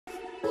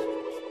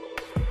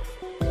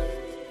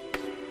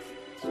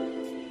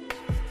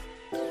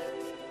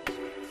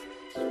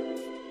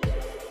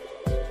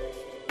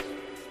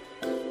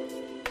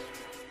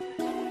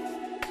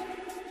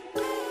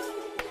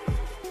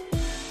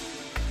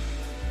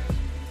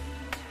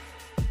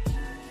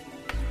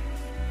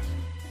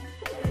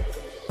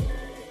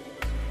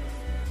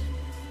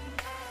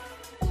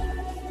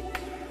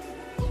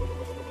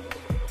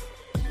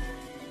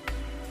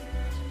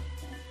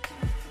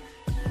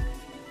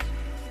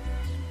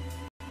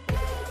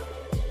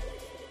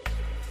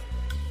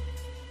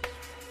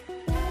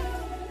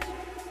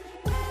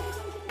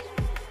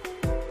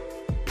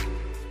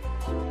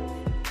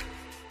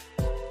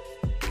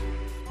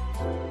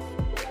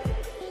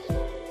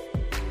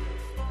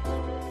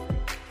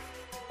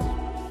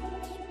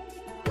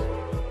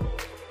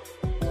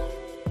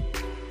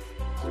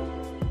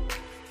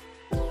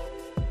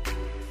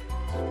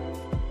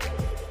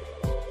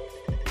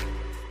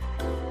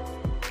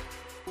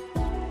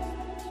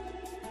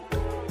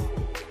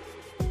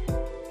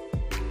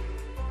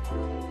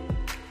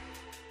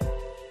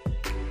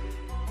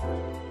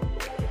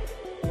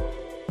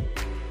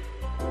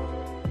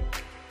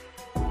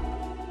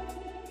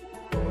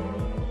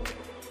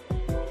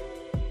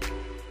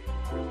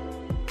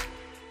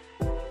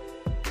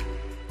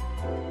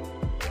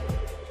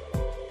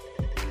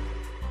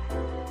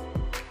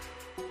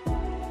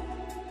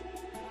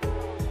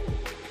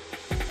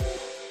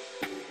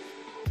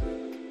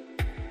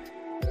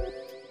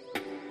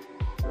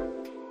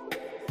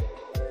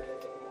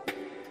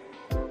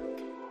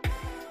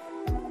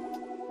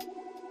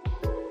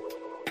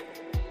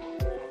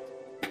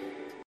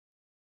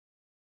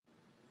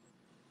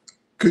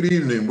Good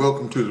evening.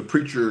 Welcome to the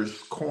Preacher's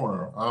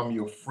Corner. I'm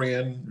your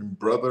friend and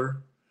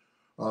brother,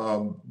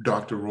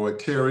 Dr. Roy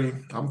Terry.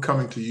 I'm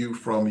coming to you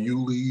from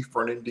Yulee,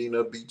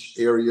 Fernandina Beach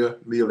area,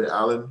 Lily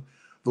Island.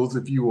 Those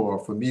of you who are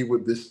familiar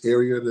with this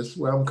area, that's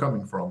where I'm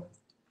coming from.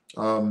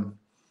 Um,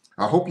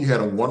 I hope you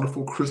had a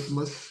wonderful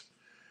Christmas,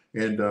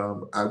 and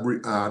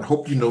I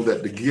hope you know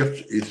that the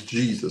gift is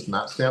Jesus,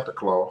 not Santa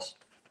Claus.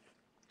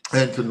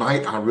 And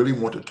tonight, I really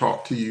want to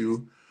talk to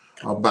you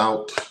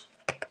about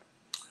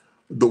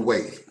the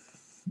way.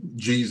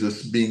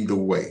 Jesus being the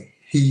way.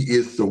 He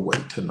is the way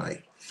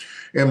tonight.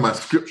 And my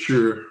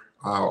scripture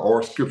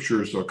or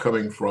scriptures are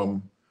coming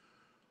from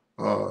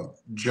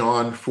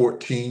John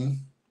 14.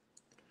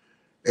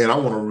 And I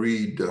want to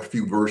read a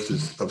few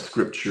verses of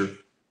scripture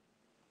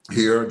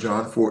here.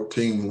 John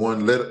 14,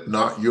 1. Let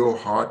not your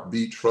heart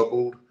be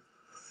troubled.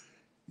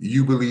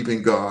 You believe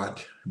in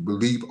God,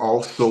 believe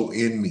also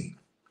in me.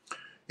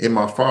 In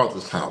my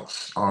Father's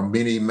house are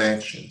many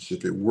mansions.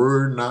 If it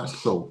were not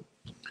so,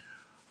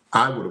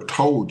 I would have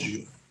told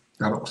you.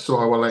 So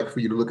I would like for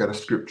you to look at a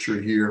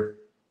scripture here.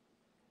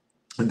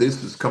 And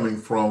this is coming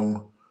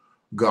from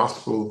the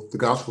Gospel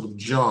of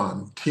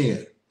John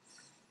 10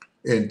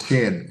 and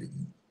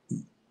 10.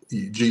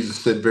 Jesus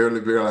said, Verily,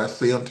 verily, I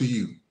say unto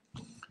you,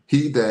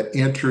 he that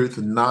entereth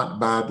not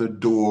by the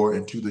door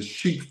into the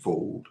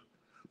sheepfold,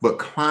 but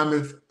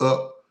climbeth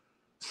up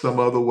some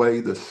other way,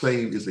 the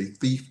same is a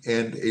thief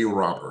and a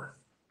robber.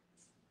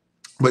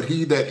 But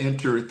he that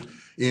entereth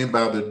in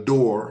by the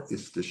door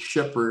is the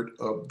shepherd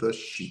of the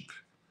sheep.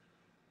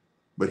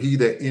 But he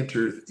that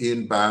entereth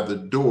in by the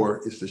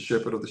door is the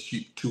shepherd of the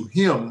sheep. To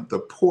him the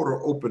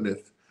porter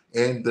openeth,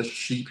 and the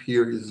sheep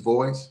hear his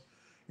voice,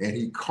 and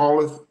he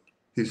calleth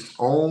his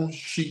own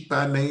sheep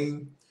by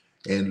name,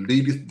 and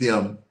leadeth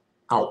them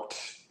out.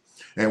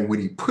 And when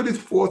he putteth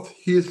forth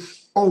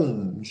his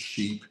own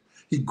sheep,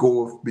 he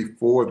goeth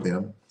before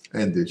them,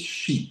 and the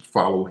sheep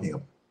follow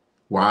him.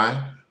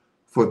 Why?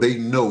 For they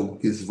know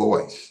his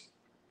voice,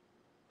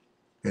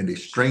 and a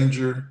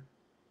stranger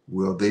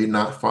will they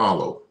not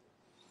follow,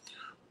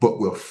 but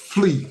will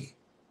flee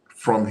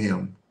from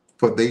him,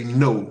 for they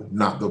know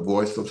not the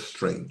voice of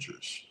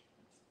strangers.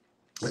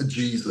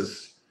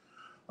 Jesus,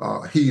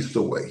 he's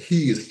the way.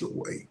 He is the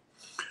way.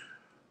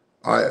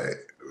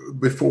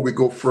 Before we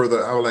go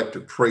further, I would like to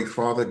pray.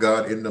 Father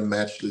God, in the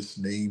matchless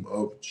name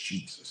of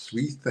Jesus,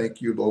 we thank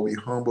you, Lord. We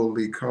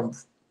humbly come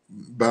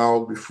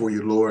bow before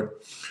you, Lord.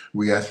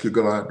 We ask you,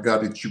 God,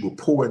 that you will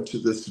pour into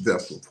this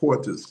vessel, pour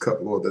into this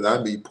cup, Lord, that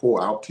I may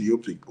pour out to your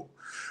people.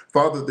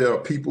 Father, there are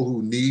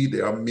people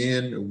there are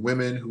men and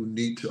women who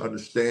need to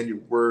understand your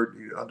word,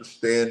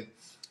 understand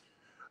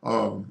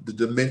the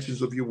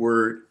dimensions of your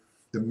word,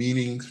 the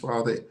meanings,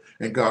 Father.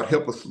 And God,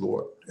 help us,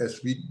 Lord,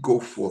 as we go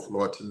forth,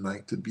 Lord,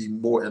 tonight to be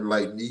more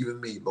enlightened, even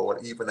me,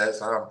 Lord, even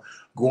as I'm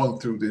going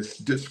through this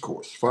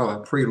discourse. Father,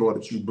 I pray, Lord,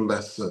 that you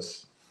bless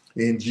us.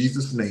 In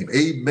Jesus' name,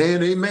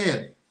 amen,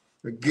 amen.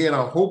 Again,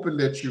 I'm hoping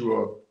that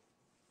you're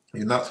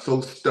not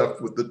so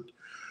stuffed with the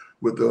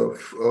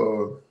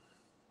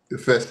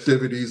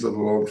festivities of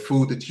all the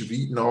food that you've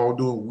eaten all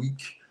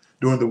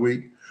during the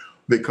week,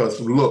 because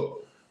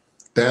look,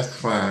 that's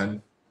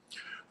fine.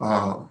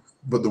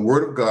 But the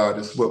word of God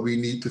is what we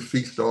need to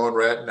feast on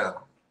right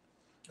now.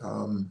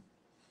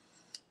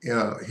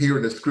 Here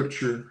in the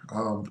scripture,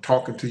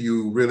 talking to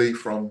you really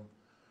from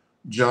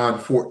John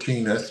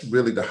 14, that's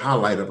really the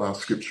highlight of our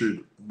scripture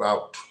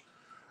about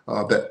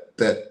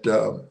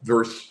that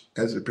verse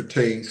as it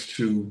pertains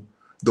to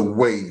the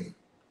way.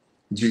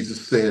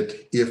 Jesus said,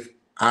 if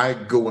I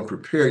go and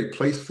prepare a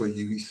place for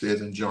you, he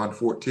says in John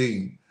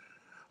 14,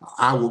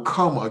 I will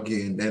come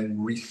again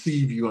and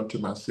receive you unto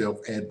myself,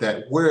 and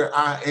that where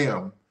I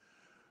am,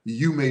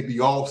 you may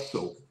be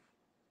also.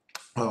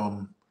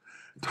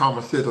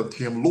 Thomas said unto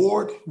him,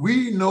 Lord,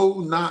 we know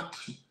not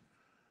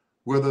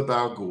whither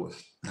thou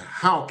goest.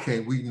 How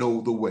can we know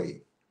the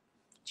way?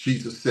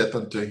 Jesus said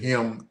unto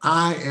him,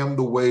 I am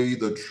the way,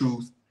 the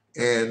truth,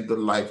 and the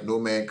life. No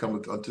man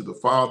cometh unto the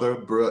Father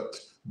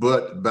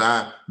but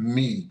by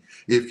me.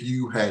 If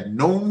you had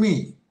known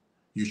me,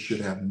 you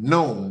should have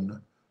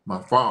known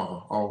my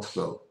Father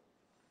also.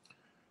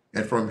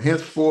 And from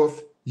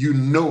henceforth, you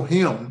know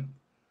him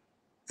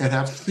and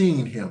have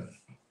seen him.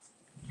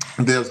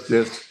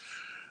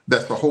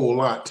 That's a whole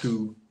lot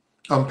to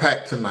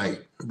unpack tonight,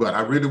 but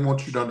I really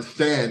want you to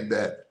understand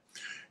that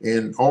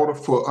in order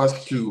for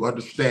us to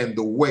understand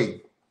the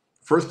way,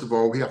 first of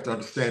all, we have to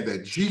understand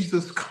that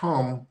Jesus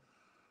come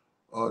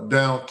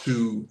down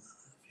to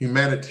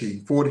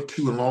humanity,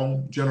 42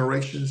 long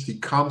generations. He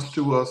comes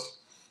to us.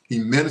 He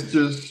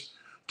ministers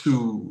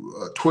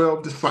to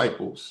 12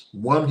 disciples.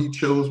 One he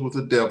chose was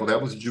the devil.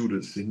 That was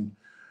Judas. And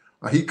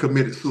he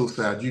committed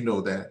suicide. You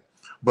know that.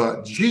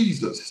 But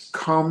Jesus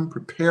come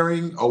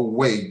preparing a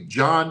way.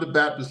 John the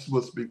Baptist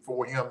was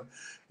before him.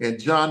 And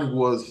John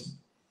was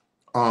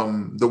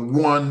the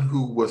one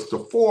who was the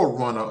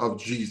forerunner of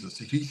Jesus.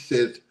 He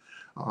said,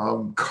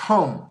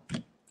 come.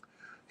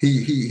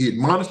 He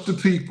admonished the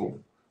people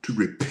to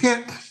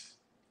repent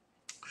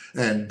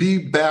and be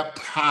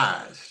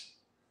baptized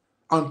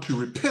unto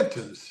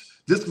repentance.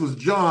 This was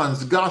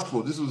John's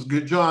gospel. This was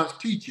John's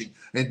teaching.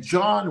 And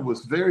John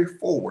was very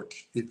forward,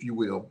 if you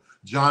will.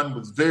 John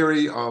was a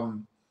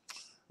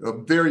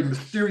very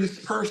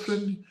mysterious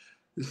person.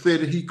 It said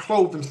that he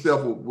clothed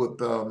himself with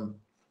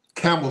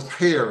camel's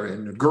hair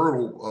and a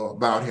girdle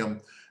about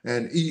him,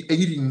 and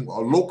eating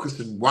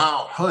locusts and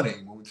wild honey.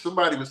 When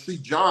somebody would see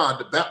John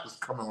the Baptist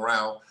coming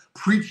around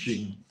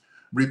preaching,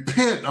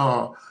 repent, you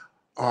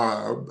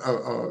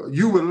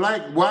will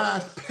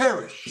likewise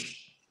perish.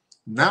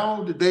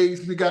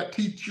 Nowadays, we got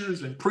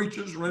teachers and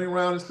preachers running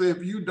around and say,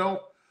 if you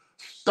don't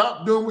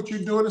stop doing what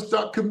you're doing and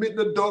stop committing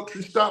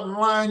adultery, stop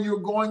lying, you're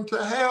going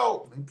to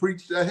hell. And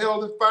preach the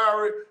hell and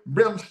fiery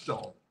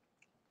brimstone.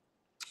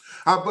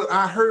 But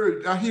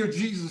I hear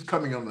Jesus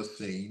coming on the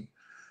scene,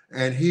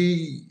 and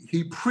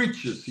he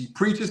preaches, he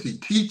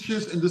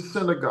teaches in the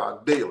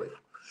synagogue daily.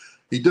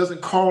 He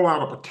doesn't call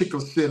out a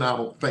particular sin, I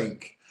don't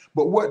think.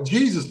 But what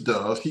Jesus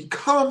does, he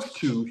comes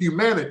to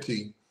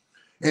humanity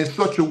in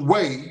such a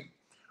way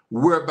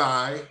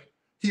whereby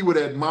he would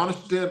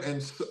admonish them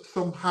and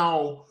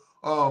somehow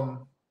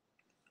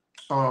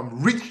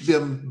reach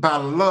them by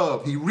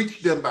love. He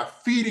reached them by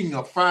feeding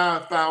of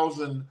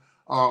 5,000,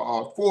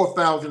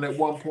 4,000 at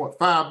one point,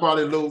 5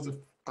 barley loaves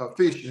of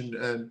fish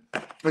and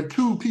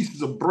 2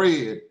 pieces of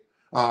bread.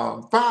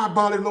 5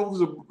 barley loaves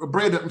of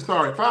bread,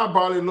 5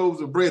 barley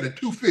loaves of bread and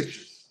 2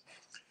 fishes.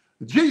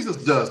 Jesus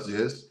does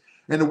this,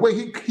 and the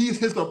way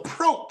his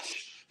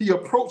approach, he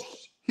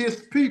approached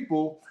his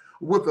people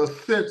with a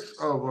sense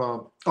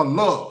of a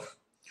love,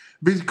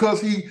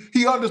 because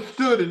he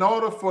understood in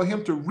order for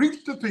him to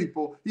reach the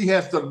people, he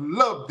has to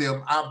love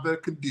them out of their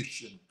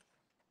condition.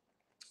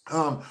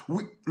 A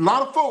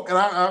lot of folk, and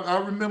I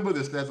remember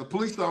this as a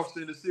police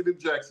officer in the city of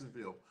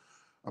Jacksonville,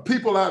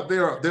 people out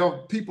there,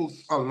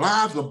 people's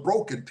lives are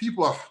broken.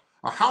 People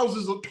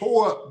houses are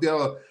tore up. There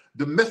are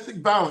domestic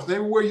violence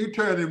everywhere you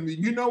turn. And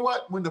you know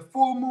what? When the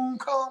full moon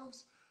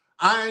comes,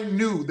 I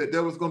knew that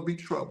there was going to be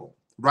trouble.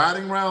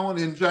 Riding around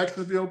in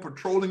Jacksonville,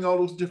 patrolling all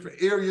those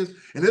different areas.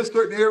 And there's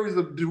certain areas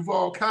of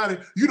Duval County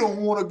you don't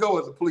want to go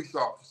as a police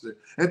officer.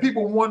 And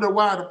people wonder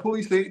why the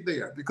police ain't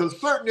there. Because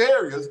certain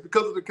areas,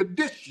 because of the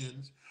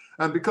conditions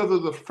and because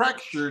of the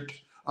fractured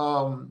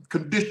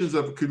conditions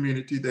of a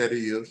community, that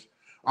is,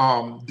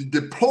 the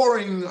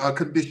deploring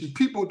conditions,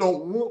 people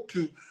don't want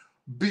to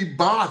be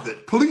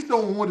bothered. Police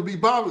don't want to be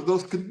bothered with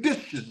those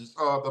conditions,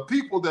 the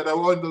people that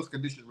are in those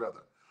conditions,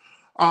 rather.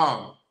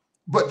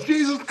 But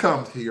Jesus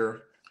comes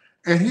here,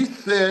 and he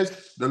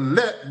says,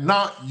 let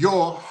not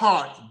your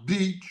heart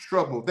be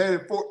troubled. That is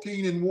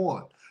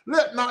 14:1.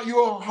 Let not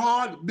your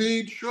heart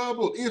be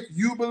troubled. If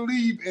you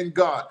believe in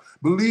God,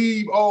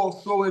 believe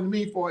also in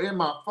me, for in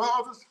my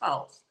Father's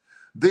house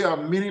there are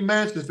many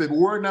mansions. If it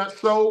were not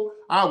so,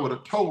 I would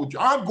have told you.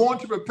 I'm going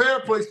to prepare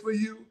a place for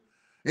you.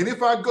 And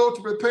if I go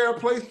to prepare a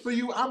place for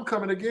you, I'm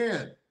coming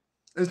again.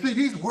 And see,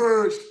 these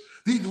words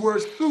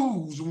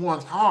soothe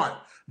one's heart.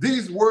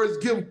 These words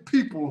give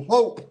people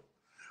hope.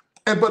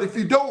 But if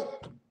you don't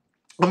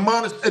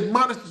admonish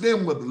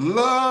them with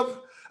love,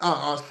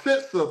 a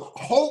sense of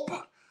hope,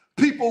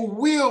 people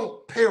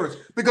will perish.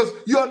 Because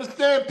you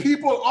understand,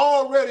 people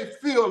already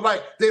feel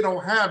like they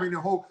don't have any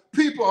hope.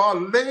 People are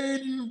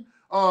laden,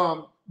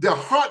 they're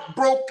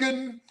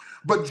heartbroken.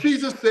 But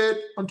Jesus said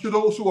unto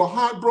those who are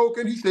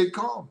heartbroken, he said,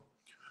 come.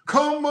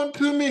 Come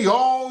unto me,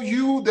 all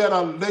you that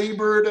are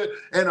labored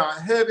and are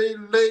heavy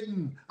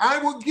laden. I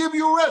will give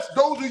you rest.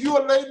 Those of you who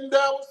are laden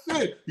down with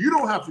sin, you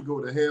don't have to go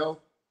to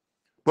hell.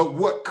 But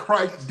what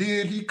Christ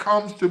did, he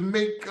comes to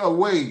make a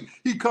way.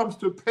 He comes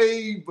to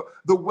pave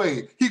the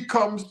way. He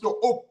comes to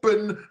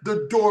open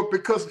the door,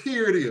 because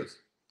here it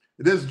is.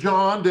 There's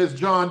John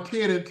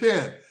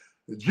 10:10.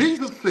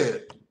 Jesus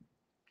said,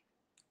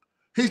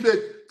 he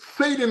said,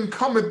 Satan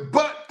cometh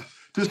but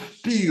to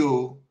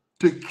steal,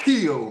 to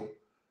kill,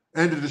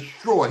 and to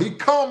destroy. He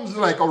comes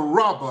like a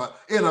robber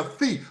and a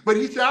thief. But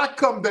he said, I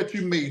come that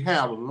you may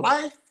have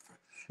life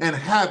and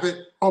have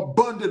it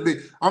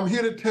abundantly. I'm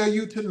here to tell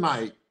you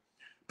tonight,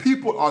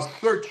 people are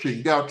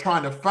searching. They're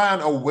trying to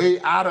find a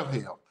way out of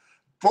hell.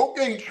 Folk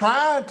ain't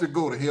trying to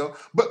go to hell,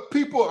 but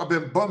people have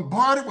been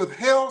bombarded with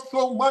hell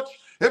so much.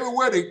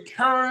 Everywhere they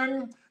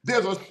turn,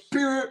 there's a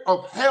spirit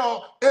of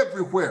hell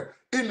everywhere.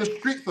 In the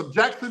streets of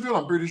Jacksonville,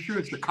 I'm pretty sure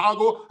in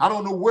Chicago, I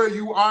don't know where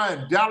you are,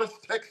 in Dallas,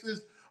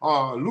 Texas,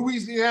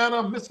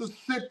 Louisiana,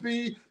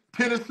 Mississippi,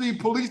 Tennessee,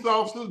 police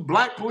officers,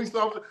 black police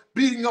officers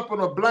beating up on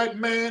a black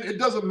man. It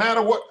doesn't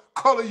matter what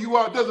color you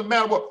are. It doesn't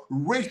matter what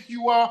race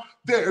you are.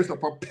 There is a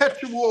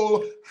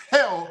perpetual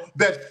hell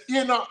that's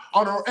in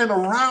and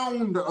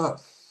around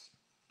us.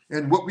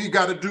 And what we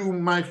got to do,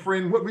 my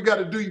friend, what we got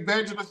to do,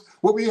 evangelists,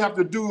 what we have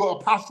to do,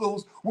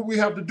 apostles, what we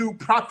have to do,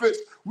 prophets,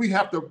 we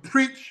have to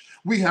preach,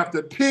 we have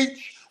to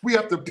teach, we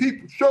have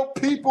to show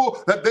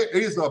people that there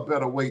is a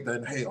better way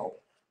than hell.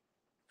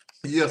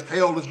 Yes,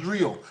 hell is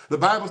real. The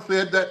Bible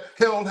said that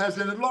hell has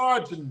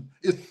enlarged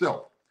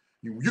itself.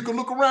 You can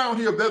look around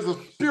here. There's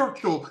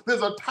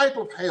a type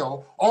of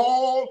hell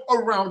all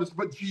around us.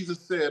 But Jesus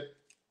said,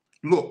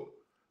 look,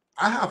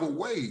 I have a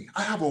way.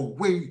 I have a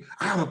way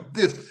out of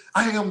this.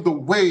 I am the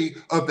way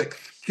of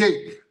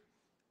escape.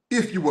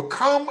 If you will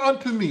come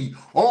unto me,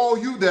 all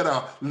you that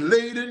are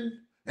laden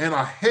and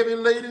are heavy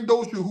laden,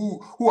 those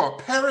who are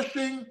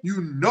perishing,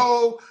 you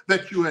know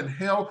that you're in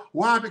hell.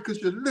 Why? Because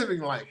you're living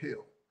like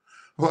hell.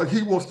 But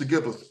he wants to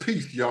give us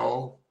peace,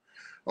 y'all.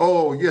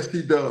 Oh, yes,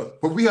 he does.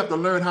 But we have to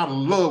learn how to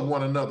love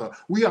one another.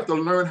 We have to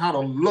learn how to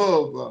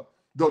love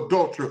the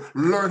adulterer,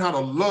 learn how to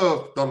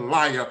love the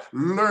liar,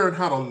 learn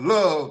how to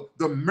love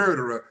the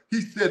murderer.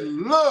 He said,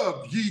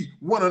 love ye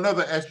one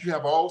another as you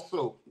have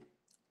also.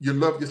 You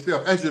love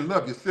yourself as you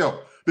love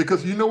yourself.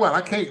 Because you know what?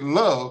 I can't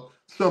love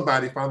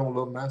somebody if I don't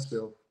love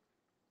myself.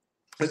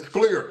 It's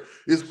clear.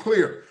 It's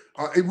clear.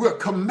 We're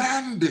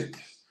commanded.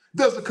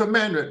 There's a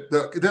commandment.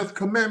 There's a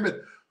commandment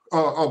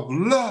of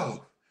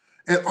love.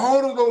 And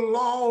all of the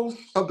laws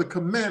of the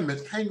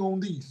commandments hang on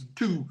these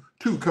two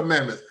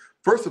commandments.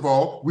 First of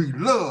all, we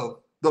love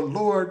the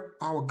Lord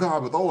our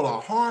God with all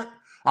our heart,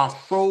 our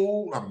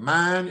soul, our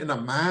mind. In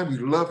our mind, we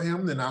love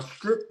him. In our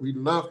strength, we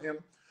love him.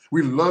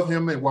 We love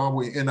him, and while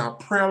we're in our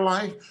prayer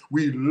life,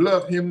 we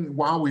love him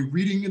while we're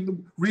reading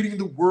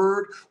the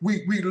word.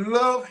 We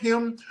love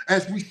him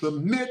as we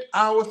submit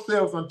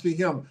ourselves unto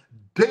him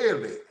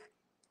daily.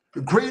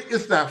 Great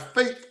is thy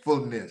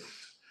faithfulness.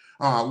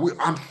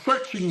 I'm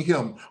searching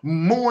him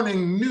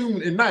morning,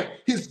 noon, and night.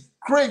 His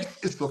grace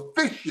is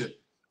sufficient.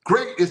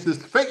 Great is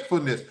his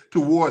faithfulness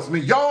towards me.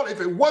 Y'all, if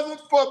it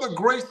wasn't for the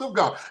grace of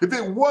God, if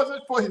it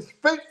wasn't for his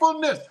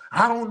faithfulness,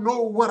 I don't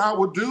know what I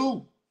would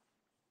do.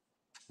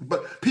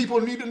 But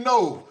people need to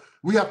know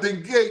we have to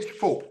engage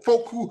folk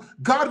who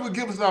God will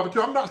give us an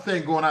opportunity. I'm not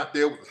saying going out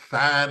there with a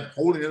sign,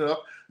 holding it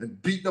up,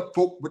 and beating up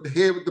folk with the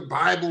head with the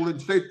Bible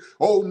and say,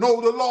 oh,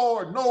 know the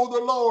Lord, know the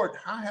Lord.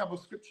 I have a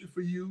scripture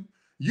for you.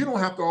 You don't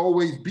have to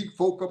always beat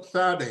folk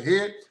upside the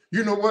head.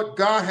 You know what?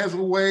 God has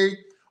a way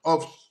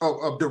of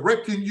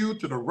directing you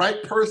to the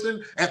right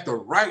person at the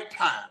right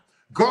time.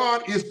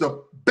 God is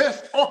the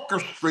best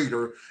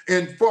orchestrator,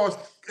 and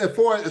as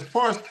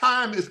far as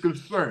time is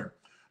concerned.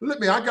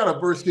 I got a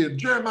verse here,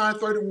 Jeremiah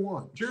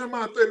 31.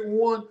 Jeremiah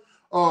 31,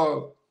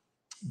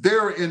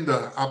 there in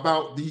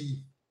about the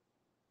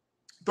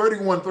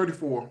 31,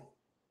 34.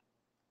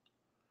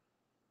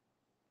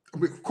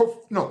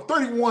 No,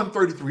 31,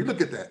 33. Look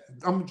at that.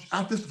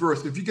 At this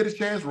verse, if you get a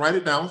chance, write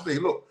it down. Say,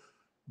 look,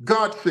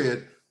 God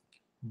said,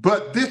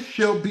 but this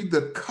shall be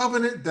the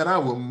covenant that I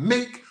will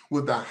make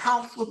with the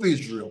house of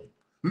Israel.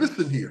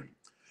 Listen here.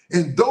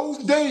 In those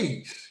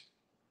days,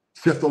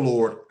 saith the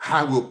Lord,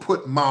 I will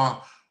put my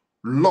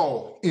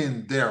law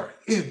in their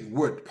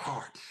inward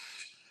parts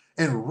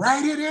and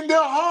write it in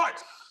their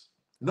hearts.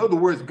 In other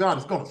words, God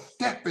is going to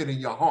step it in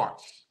your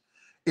hearts.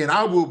 And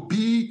I will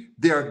be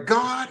their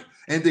God,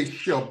 and they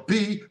shall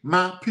be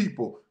my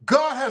people.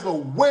 God has a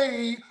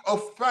way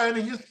of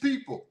finding his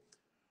people.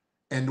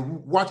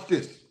 And watch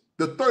this.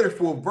 The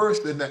 34th verse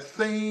in that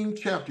same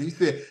chapter, he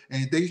said,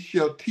 and they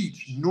shall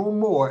teach no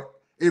more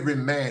every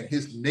man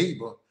his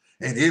neighbor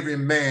and every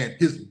man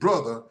his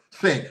brother,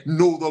 saying,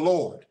 know the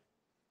Lord.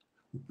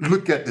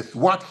 Look at this.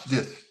 Watch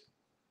this.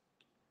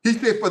 He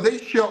said, for they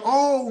shall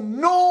all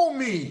know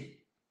me,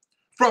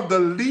 from the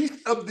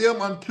least of them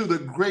unto the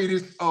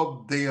greatest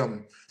of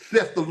them,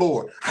 saith the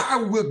Lord. I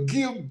will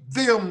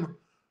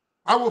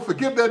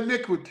forgive their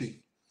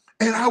iniquity,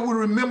 and I will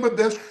remember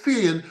their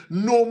sin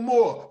no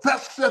more.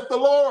 Thus saith the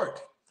Lord.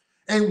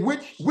 And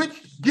which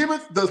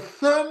giveth the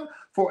sun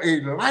for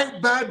a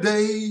light by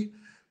day,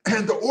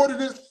 and the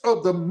ordinance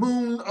of the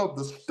moon of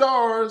the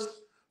stars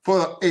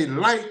for a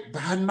light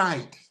by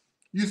night.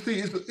 You see,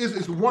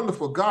 it's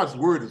wonderful. God's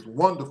word is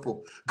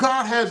wonderful.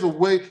 God has a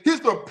way. His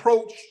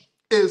approach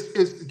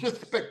is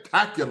just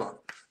spectacular.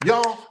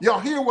 Y'all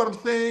hear what I'm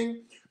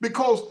saying?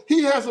 Because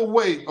he has a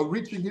way of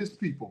reaching his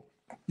people.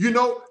 You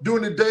know,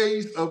 during the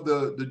days of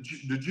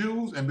the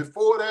Jews, and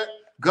before that,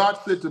 God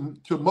said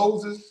to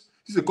Moses,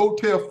 he said, go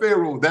tell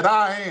Pharaoh that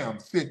I am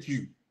sent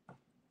you.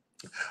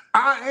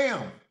 I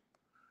am.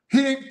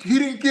 He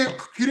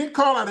didn't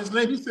call out his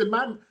name. He said,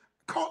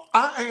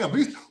 I am.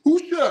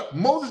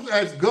 Moses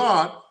asked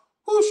God,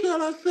 who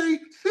shall I say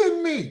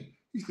send me?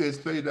 He said,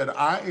 say that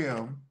I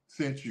am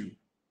sent you.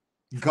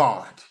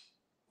 God.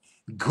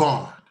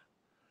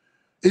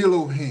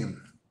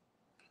 Elohim.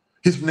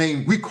 His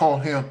name, we call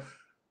him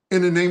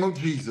in the name of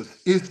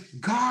Jesus. It's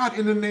God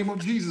in the name of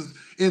Jesus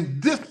in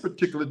this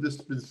particular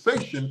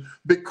dispensation,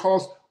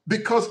 because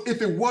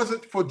if it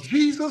wasn't for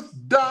Jesus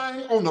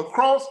dying on the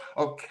cross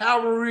of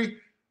Calvary,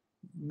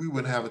 we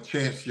wouldn't have a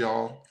chance,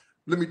 y'all.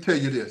 Let me tell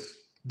you this.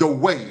 The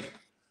way.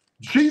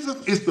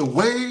 Jesus is the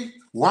way.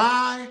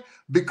 Why?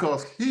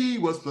 Because he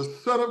was the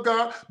Son of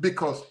God,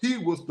 because he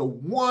was the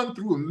one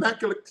through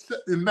immaculate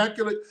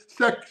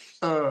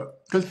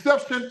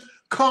conception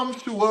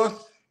comes to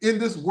us in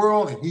this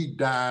world, and he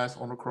dies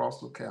on the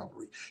cross of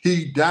Calvary.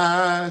 He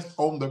dies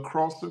on the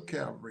cross of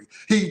Calvary.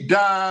 He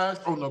dies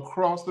on the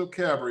cross of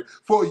Calvary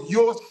for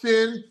your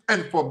sin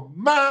and for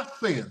my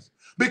sins.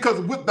 Because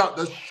without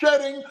the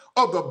shedding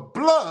of the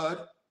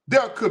blood,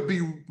 there could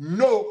be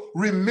no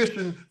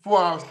remission for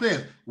our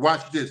sins.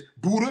 Watch this.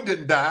 Buddha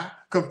didn't die.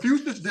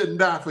 Confucius didn't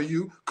die for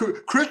you.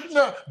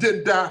 Krishna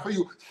didn't die for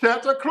you.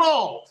 Santa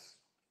Claus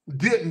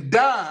didn't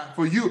die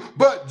for you.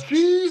 But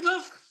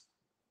Jesus,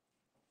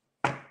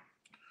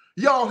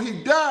 y'all,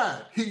 he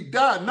died. He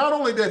died. Not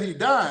only that he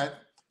died,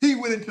 he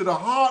went into the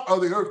heart of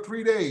the earth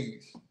 3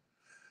 days.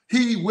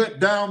 He went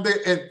down there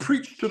and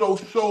preached to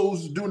those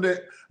souls during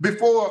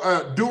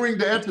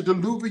the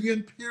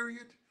antediluvian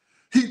period.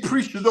 He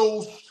preached to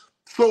those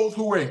souls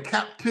who were in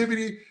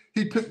captivity.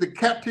 He took the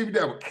captivity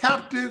that were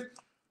captive.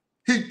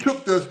 He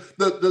took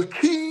the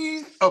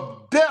keys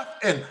of death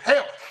and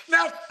hell,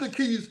 snatched the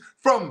keys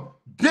from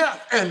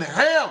death and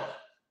hell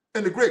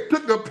and the grave,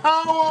 took the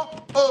power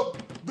of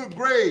the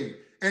grave,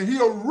 and he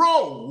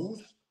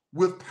arose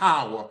with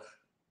power.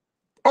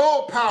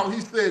 All power,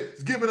 he said,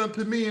 is given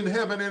unto me in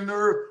heaven and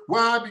earth.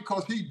 Why?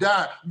 Because he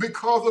died.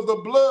 Because of the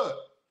blood.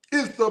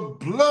 It's the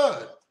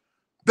blood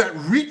that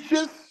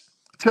reaches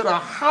to the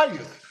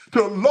highest, to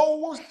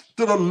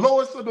the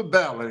lowest of the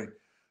valley.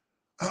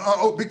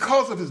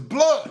 Because of his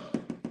blood,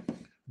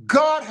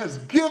 God has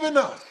given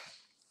us,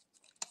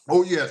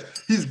 oh yes,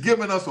 he's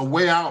given us a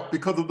way out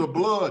because of the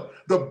blood.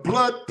 The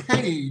blood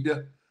paid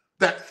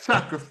that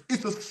sacrifice.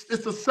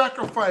 It's a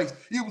sacrifice.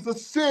 It was a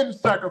sin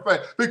sacrifice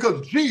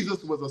because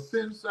Jesus was a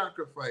sin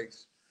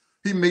sacrifice.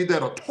 He made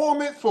that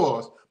atonement for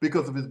us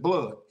because of his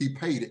blood. He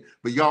paid it.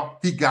 But y'all,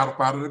 he got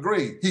up out of the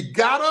grave. He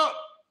got up.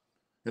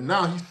 And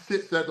now he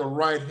sits at the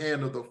right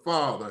hand of the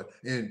Father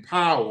in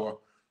power.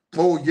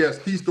 Oh yes,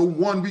 he's the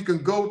one we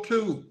can go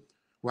to.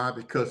 Why?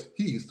 Because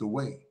he is the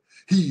way.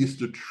 He is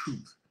the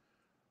truth.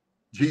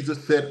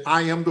 Jesus said,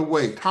 I am the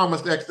way.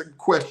 Thomas asked that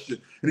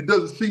question, and it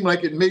doesn't seem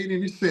like it made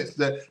any sense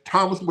that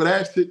Thomas would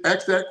ask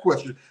that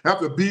question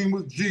after being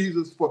with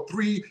Jesus for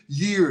 3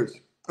 years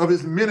of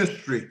his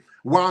ministry,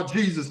 while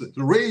Jesus is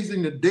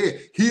raising the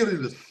dead,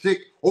 healing the sick,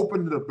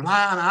 opening the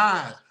blind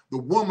eyes. The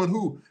woman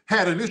who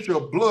had an issue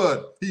of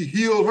blood, he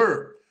healed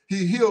her.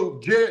 He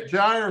healed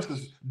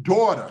Jairus'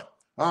 daughter.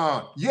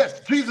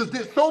 Yes, Jesus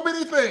did so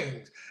many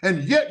things,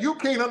 and yet you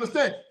can't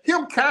understand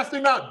him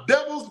casting out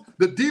devils,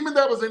 the demon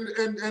that was in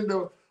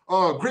the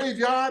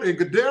graveyard in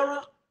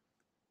Gadara,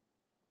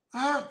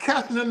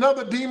 casting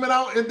another demon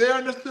out in there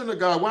in the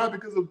synagogue. Why?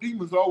 Because the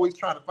demons are always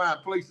trying to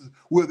find places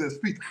where they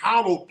speak,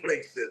 hallowed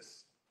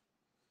places.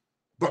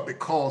 But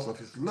because of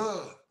his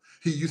love,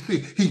 you see,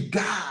 he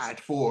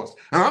died for us.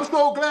 And I'm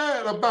so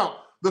glad about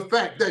the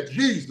fact that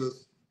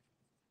Jesus,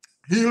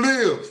 he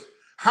lives.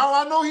 How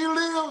I know he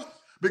lives?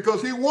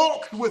 Because he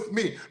walks with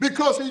me,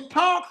 because he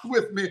talks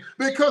with me,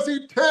 because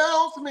he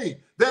tells me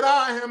that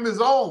I am his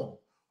own.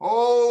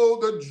 Oh,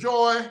 the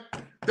joy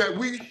that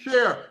we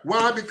share.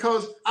 Why?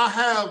 Because I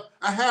have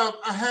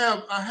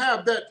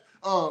that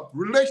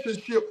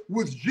relationship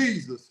with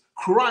Jesus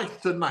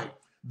Christ tonight.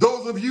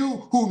 Those of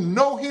you who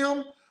know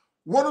him,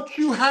 why don't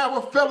you have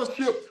a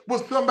fellowship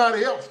with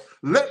somebody else?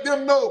 Let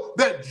them know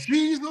that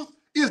Jesus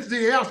is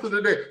the answer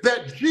today,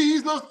 that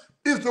Jesus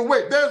is the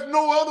way. There's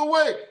no other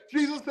way.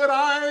 Jesus said,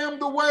 I am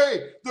the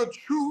way, the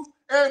truth,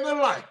 and the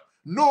life.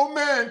 No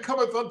man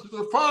cometh unto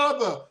the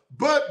Father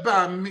but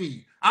by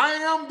me. I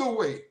am the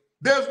way.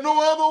 There's no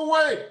other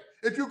way.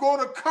 If you're going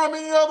to come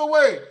any other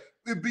way,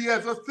 it'd be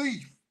as a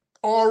thief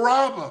or a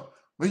robber.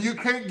 When you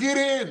can't get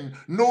in,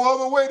 no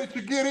other way that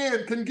you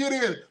can get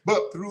in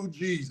but through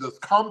Jesus.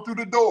 Come through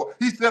the door.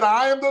 He said,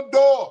 I am the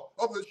door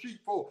of the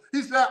sheepfold.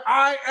 He said,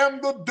 I am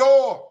the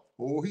door.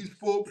 Oh, he's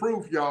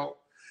foolproof, y'all.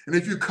 And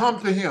if you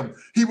come to him,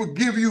 he will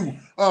give you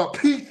a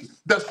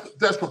peace that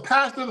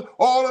surpasses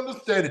all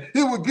understanding.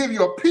 He will give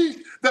you a peace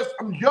that's,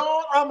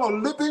 y'all, I'm a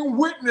living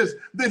witness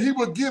that he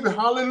will give you,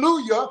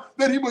 hallelujah,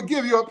 that he will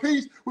give you a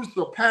peace which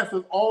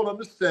surpasses all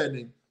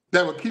understanding,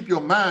 that will keep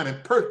your mind in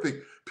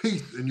perfect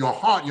peace in your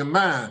heart, your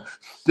mind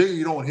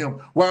stayed on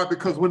him. Why?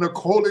 Because when the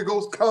Holy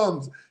Ghost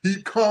comes,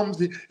 he comes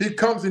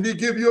and he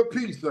give you a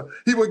peace.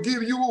 He will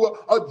give you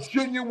a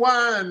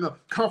genuine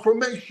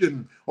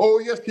confirmation. Oh,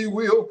 yes, he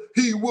will.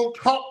 He will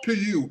talk to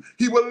you.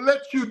 He will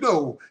let you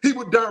know. He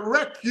will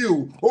direct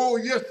you. Oh,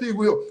 yes, he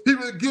will. He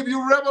will give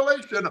you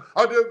revelation,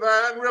 a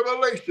divine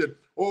revelation.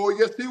 Oh,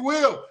 yes, he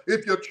will.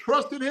 If you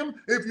trust in him,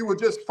 if you will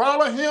just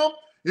follow him,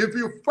 if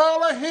you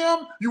follow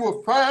him, you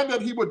will find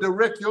that he will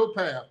direct your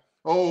path.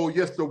 Oh,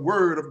 yes, the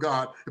word of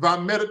God. If I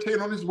meditate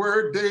on his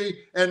word day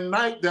and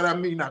night, that I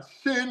may not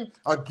sin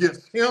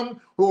against him.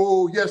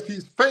 Oh, yes,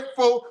 he's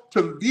faithful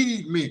to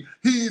lead me.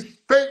 He's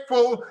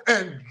faithful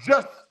and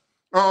just,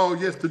 oh,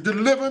 yes, to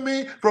deliver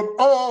me from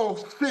all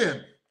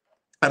sin.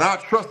 And I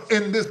trust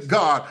in this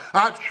God.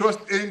 I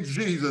trust in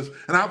Jesus.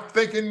 And I'm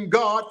thanking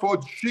God for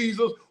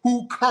Jesus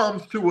who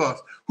comes to us,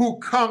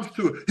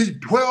 he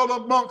dwelled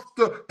amongst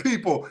the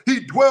people. He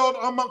dwelled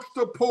amongst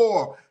the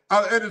poor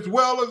and as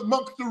well as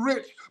amongst the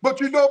rich. But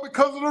you know,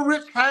 because of the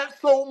rich had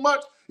so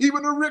much,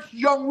 even the rich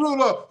young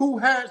ruler who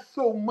had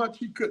so much,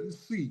 he couldn't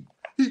see.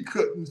 He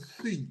couldn't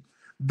see.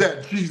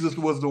 that Jesus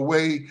was the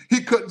way.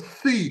 He couldn't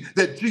see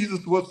that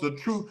Jesus was the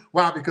truth.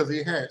 Why? Because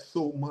he had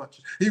so much.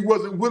 He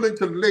wasn't willing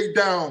to lay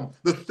down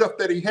the stuff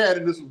that he had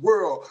in this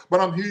world. But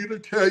I'm here to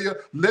tell you,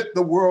 let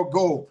the world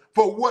go.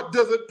 For what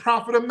does it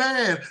profit a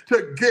man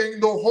to gain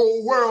the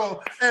whole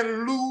world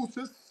and lose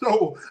his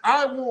soul?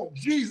 I want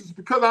Jesus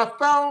because I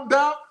found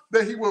out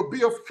that he will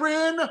be a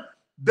friend,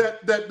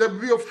 that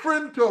be a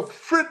friend to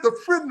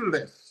the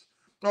friendless.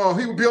 Oh,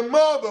 he would be a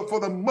mother for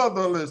the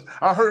motherless.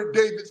 I heard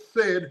David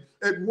said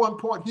at one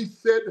point, he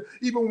said,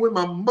 even when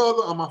my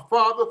mother or my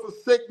father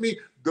forsake me,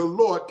 the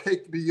Lord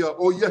take me up.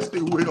 Oh, yes,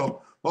 he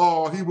will.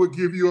 Oh, he will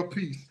give you a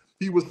peace.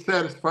 He will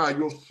satisfy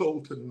your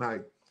soul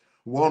tonight.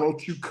 Why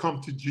don't you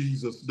come to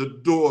Jesus? The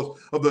doors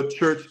of the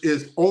church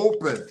is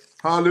open.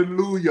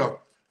 Hallelujah.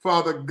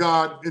 Father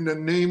God, in the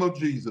name of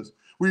Jesus,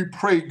 we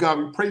pray, God,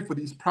 we pray for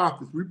these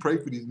prophets. We pray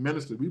for these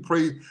ministers. We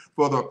pray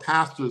for the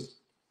pastors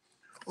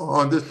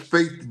on this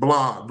faith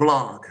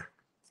blog.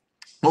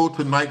 Oh,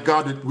 tonight,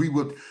 God, that we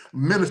would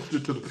minister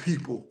to the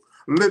people.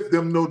 Let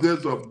them know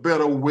there's a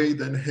better way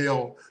than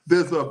hell.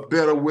 There's a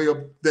better way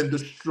than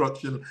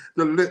destruction.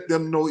 To let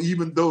them know,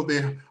 even though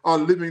they are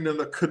living in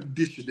a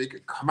condition, they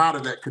can come out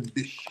of that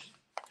condition.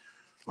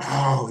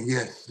 Oh,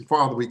 yes.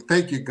 Father, we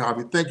thank you, God.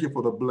 We thank you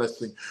for the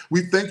blessing.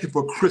 We thank you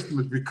for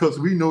Christmas because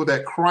we know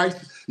that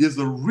Christ is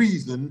the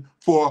reason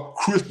for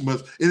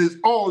Christmas. It is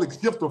all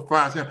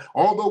exemplifies him.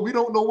 Although we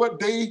don't know what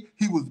day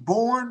he was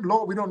born,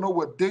 Lord, we don't know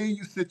what day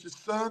you sent your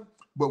son,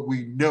 but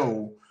we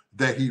know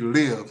that he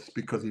lives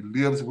because he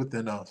lives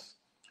within us.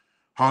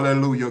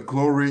 Hallelujah.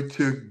 Glory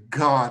to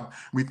God.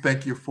 We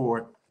thank you for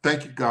it.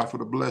 Thank you, God, for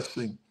the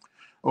blessing.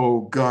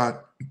 Oh, God,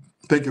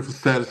 thank you for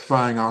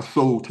satisfying our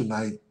soul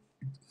tonight.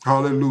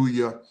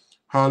 Hallelujah.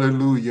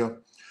 Hallelujah.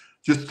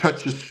 Just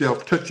touch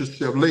yourself. Touch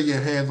yourself. Lay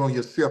your hands on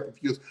yourself.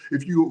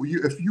 If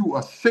you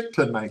are sick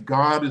tonight,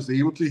 God is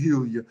able to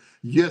heal you.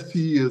 Yes,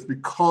 he is,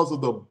 because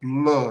of the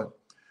blood.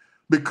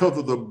 Because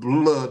of the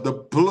blood. The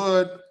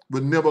blood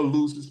will never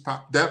lose its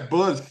power. That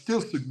blood is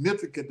still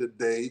significant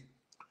today,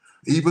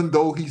 even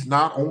though he's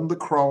not on the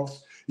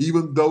cross,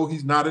 even though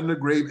he's not in the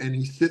grave, and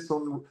he sits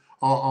on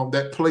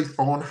that place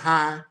on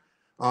high,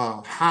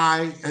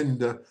 high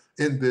and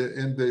in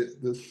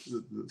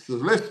the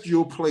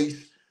celestial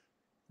place.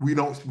 We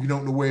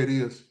don't know where it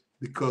is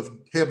because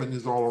heaven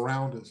is all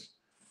around us.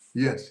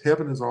 Yes,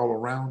 heaven is all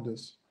around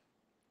us.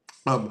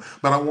 But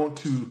I want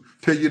to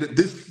tell you that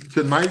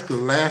tonight's the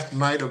last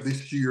night of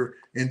this year,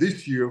 and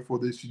this year for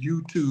this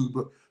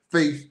YouTube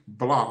faith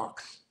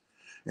blogs.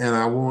 And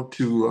I want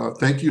to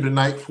thank you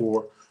tonight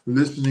for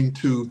listening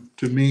to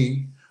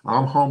me.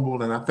 I'm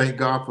humbled, and I thank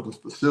God for the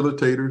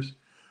facilitators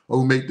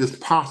who make this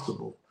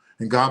possible.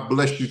 And God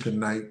bless you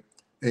tonight,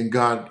 and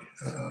God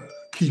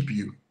keep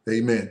you.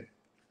 Amen.